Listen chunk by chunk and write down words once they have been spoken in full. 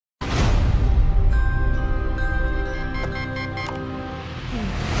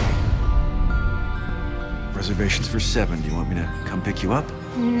reservations for 7. Do you want me to come pick you up?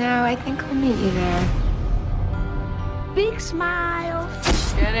 No, I think I'll meet you there. Big smile.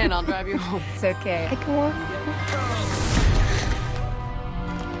 Get in, I'll drive you home. It's okay. I can walk.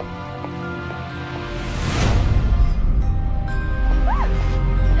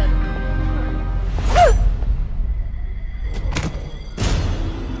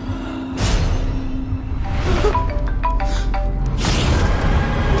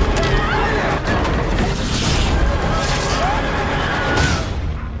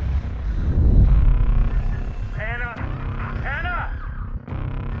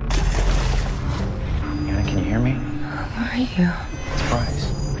 Can you hear me? Who are you? It's Bryce.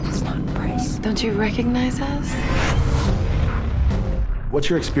 It's not Bryce. Don't you recognize us? What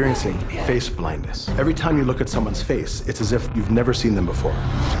you're experiencing, face blindness. Every time you look at someone's face, it's as if you've never seen them before.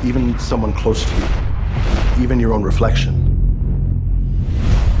 Even someone close to you. Even your own reflection.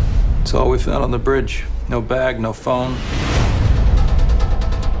 It's all we found on the bridge. No bag, no phone.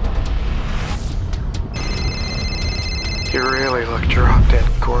 You really look drop dead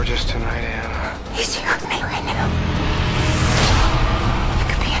gorgeous tonight, Anna. He's here with me right now. It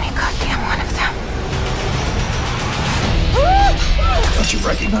could be any goddamn one of them. Don't you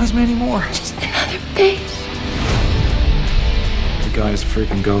recognize me anymore? Just another face. The guy's a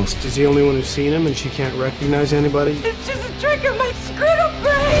freaking ghost. He's the only one who's seen him and she can't recognize anybody? It's just a trick of my screw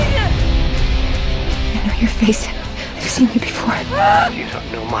brain. I know your face. I've seen you before. You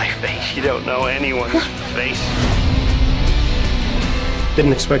don't know my face. You don't know anyone's face.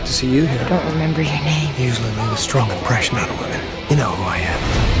 Didn't expect to see you here. I don't remember your name. Usually leave a strong impression on women. You know who I am.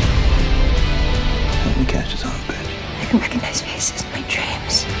 Let me catch us on, bitch. I can recognize faces in my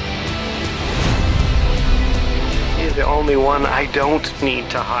dreams. You're the only one I don't need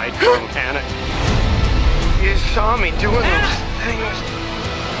to hide from, Anna. You saw me doing those things.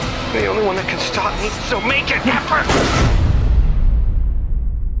 You're the only one that can stop me, so make an effort!